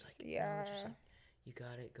 Everyone's like, Yeah. no, just like, you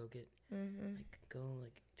got it, go get, like, go,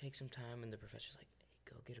 like, take some time. And the professor's like,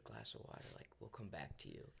 hey, go get a glass of water. Like, we'll come back to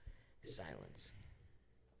you. Silence.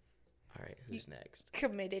 All right, who's next?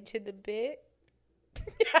 Committed to the bit.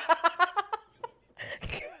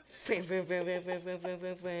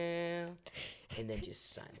 And then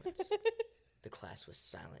just silence. The class was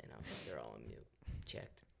silent, and I was like, they're all on mute.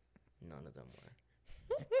 Checked. None of them were.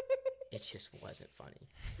 It just wasn't funny.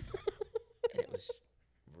 And it was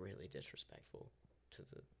really disrespectful to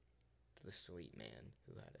the sweet man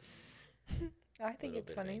who had it. I think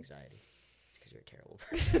it's funny. Anxiety. It's because you're a terrible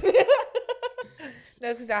person. No,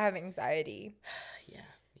 it's because I have anxiety. Yeah,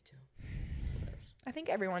 me too. I think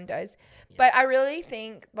everyone does. Yeah. But I really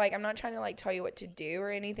think, like, I'm not trying to, like, tell you what to do or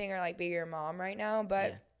anything or, like, be your mom right now.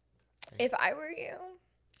 But if I were you.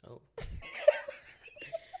 Oh.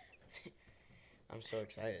 I'm so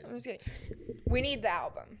excited. I'm just kidding. We need the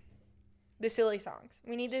album. The silly songs.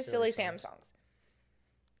 We need the silly Sam songs.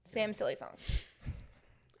 Sam silly songs.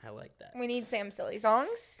 I like that. We need Sam silly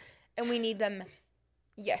songs. And we need them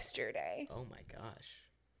yesterday. Oh, my gosh.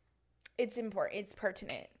 It's important. It's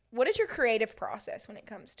pertinent. What is your creative process when it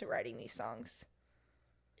comes to writing these songs?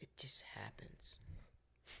 It just happens.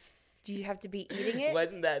 Do you have to be eating it?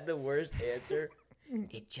 Wasn't that the worst answer?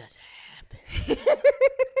 It just happens.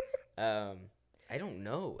 I don't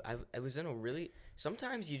know. I was in a really...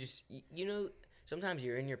 Sometimes you just... You know, sometimes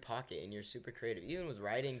you're in your pocket and you're super creative. Even with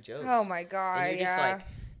writing jokes. Oh, my God, and you're just yeah. like...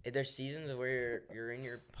 There's seasons where you're in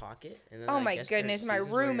your pocket. And then Oh, my goodness. My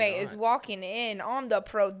roommate is walking in on the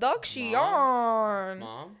production.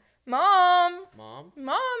 Mom? Mom? Mom?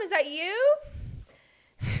 Mom, is that you?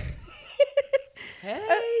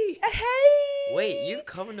 Hey! Hey! Wait, you've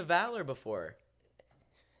come to Valor before.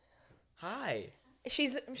 Hi.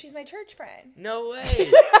 She's my church friend. No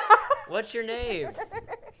way. What's your name?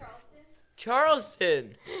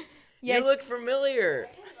 Charleston. Yes. You look familiar.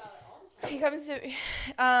 He comes to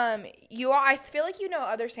I feel like you know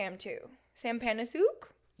other Sam too. Sam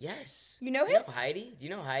Panasuk? Yes. You know You him? know Heidi? Do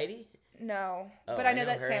you know Heidi? No. Oh, but I know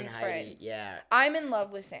that's her Sam's and Heidi. friend. Yeah. I'm in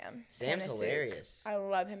love with Sam. Sam's Panasuk. hilarious. I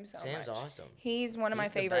love him so Sam's much. awesome. He's one of my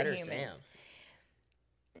He's the favorite better humans.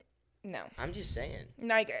 Sam. No. I'm just saying.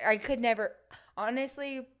 Like, I could never.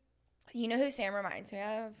 Honestly, you know who Sam reminds me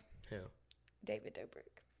of? Who? David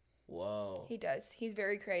Dobrik. Whoa. He does. He's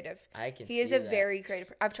very creative. I can He see is a that. very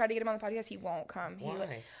creative. I've tried to get him on the podcast. He won't come.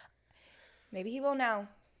 Why? Maybe he will now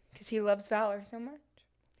because he loves Valor so much.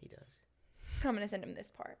 He does. I'm going to send him this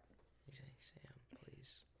part. You say, Sam,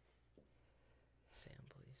 please. Sam,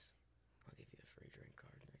 please. I'll give you a free drink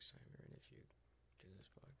card next time you're in if you do this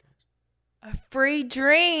podcast. A free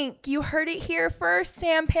drink. You heard it here first,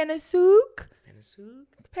 Sam Panasuk. Panasuk?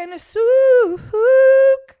 Panasuk.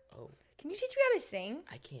 Oh. Can you teach me how to sing?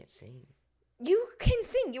 I can't sing. You can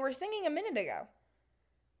sing. You were singing a minute ago.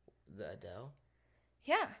 The Adele?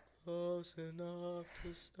 Yeah. Close enough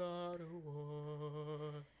to start a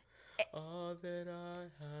war. All that I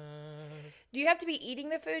have. Do you have to be eating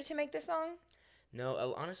the food to make the song?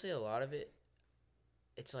 No, honestly, a lot of it,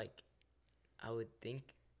 it's like, I would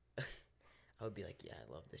think, I would be like, yeah, I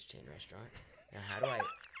love this chain restaurant. Now, how do I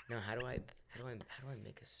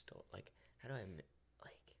make a store? Like, how do I,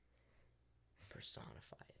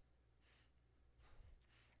 personify it?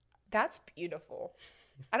 That's beautiful.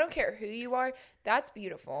 I don't care who you are. That's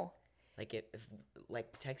beautiful. Like, if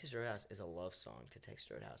Texas Roadhouse is a love song to Texas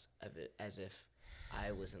Roadhouse, as if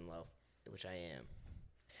I was in love, which I am.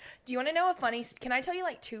 Do you want to know can I tell you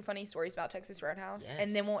like 2 funny stories about Texas Roadhouse? Yes.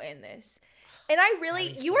 And then we'll end this. And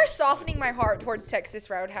you are softening my heart towards Texas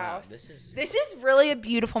Roadhouse. Wow, this is really a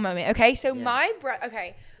beautiful moment. Okay. So Yeah.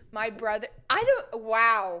 my brother,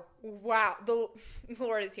 wow. The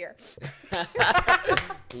Lord is here.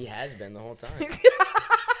 He has been the whole time.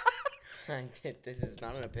 This is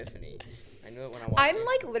not an epiphany. I knew it when I walked in. I'm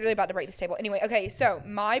like literally about to break this table. Anyway, okay, so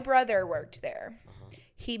my brother worked there. Uh-huh.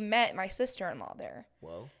 He met my sister-in-law there.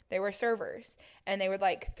 Whoa. They were servers, and they would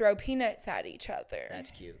like throw peanuts at each other.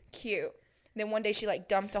 That's cute. Cute. Then one day she like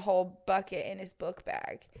dumped a whole bucket in his book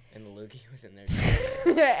bag. And the loogie was in there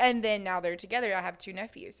too. And then now they're together. I have 2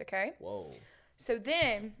 nephews, okay? Whoa. So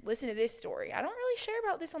then, listen to this story. I don't really share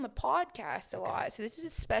about this on the podcast a lot, so this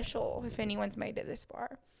is special if anyone's made it this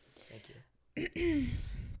far. Thank you.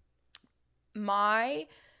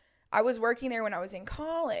 I was working there when I was in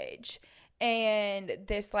college, and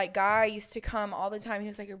this like guy used to come all the time. He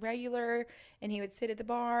was like a regular, and he would sit at the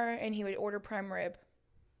bar and he would order prime rib.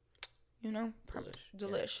 You know,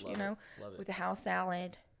 delish. Yeah, you know, love it. with a house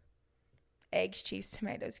salad, eggs, cheese,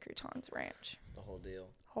 tomatoes, croutons, ranch. The whole deal.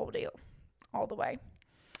 Whole deal, all the way.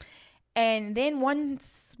 And then one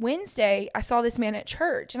Wednesday, I saw this man at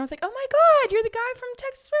church, and I was like, "Oh my God, you're the guy from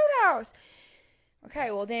Texas Roadhouse."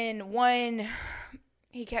 Okay, well then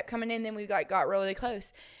he kept coming in, then we got really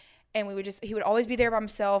close. And he would always be there by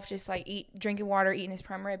himself, just like drinking water, eating his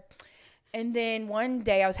prime rib. And then one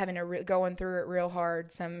day I was going through it real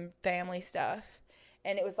hard, some family stuff.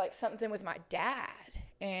 And it was like something with my dad.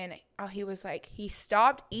 And he was like, he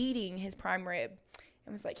stopped eating his prime rib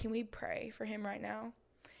and was like, can we pray for him right now?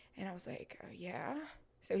 And I was like, oh, yeah.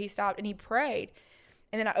 So he stopped and he prayed.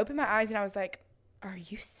 And then I opened my eyes and I was like, are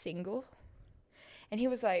you single? And he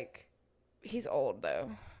was like, he's old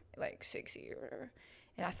though, like 60 or whatever.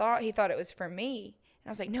 And he thought it was for me. And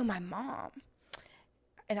I was like, no, my mom.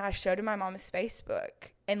 And I showed him my mom's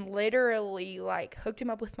Facebook and literally like hooked him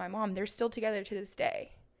up with my mom. They're still together to this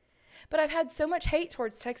day. But I've had so much hate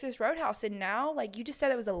towards Texas Roadhouse. And now, like you just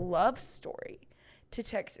said, it was a love story to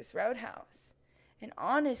Texas Roadhouse. And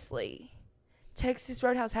honestly, Texas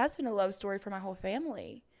Roadhouse has been a love story for my whole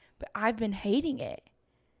family. But I've been hating it.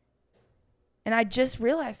 And I just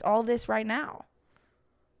realized all this right now.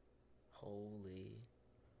 Holy.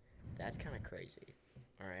 That's kind of crazy.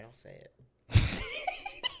 All right, I'll say it.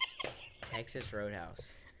 Texas Roadhouse.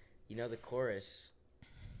 You know the chorus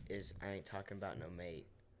is, I ain't talking about no mate.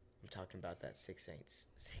 I'm talking about that 6 ounce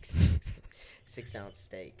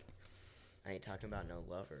steak. I ain't talking about no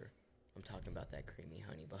lover. I'm talking about that creamy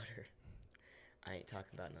honey butter. I ain't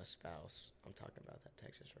talking about no spouse. I'm talking about that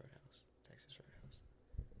Texas Roadhouse. Texas Roadhouse.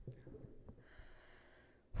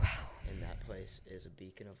 Wow. And that place is a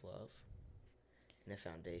beacon of love and a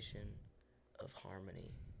foundation of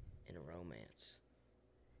harmony and romance.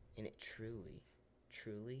 And it truly,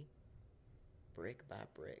 truly, brick by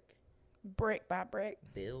brick,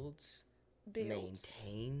 builds,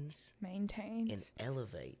 maintains, and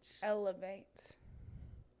elevates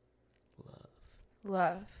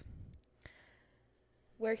love.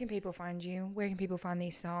 Where can people find you? Where can people find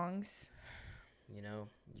these songs? You know,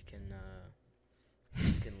 you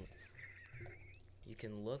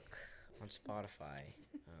can look on Spotify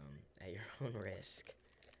at your own risk.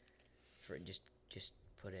 For just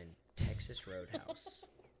put in Texas Roadhouse,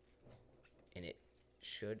 and it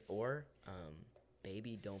should, or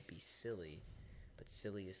Baby Don't Be Silly, but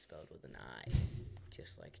silly is spelled with an I,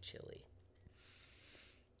 just like chili.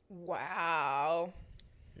 Wow.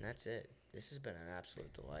 And that's it. This has been an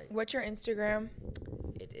absolute delight. What's your Instagram?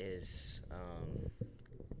 It is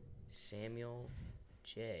Samuel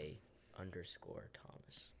J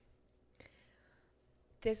 _Thomas.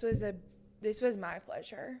 This was my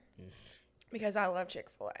pleasure because I love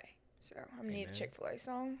Chick-fil-A. So I'm gonna need a Chick-fil-A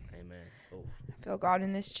song. Amen. Oh. I feel God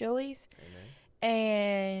in this Chili's. Amen.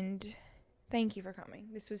 And thank you for coming.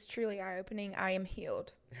 This was truly eye-opening. I am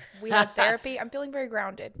healed. We had therapy. I'm feeling very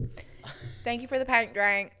grounded. Thank you for the paint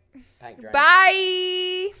drink. Paint drink.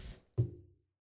 Bye.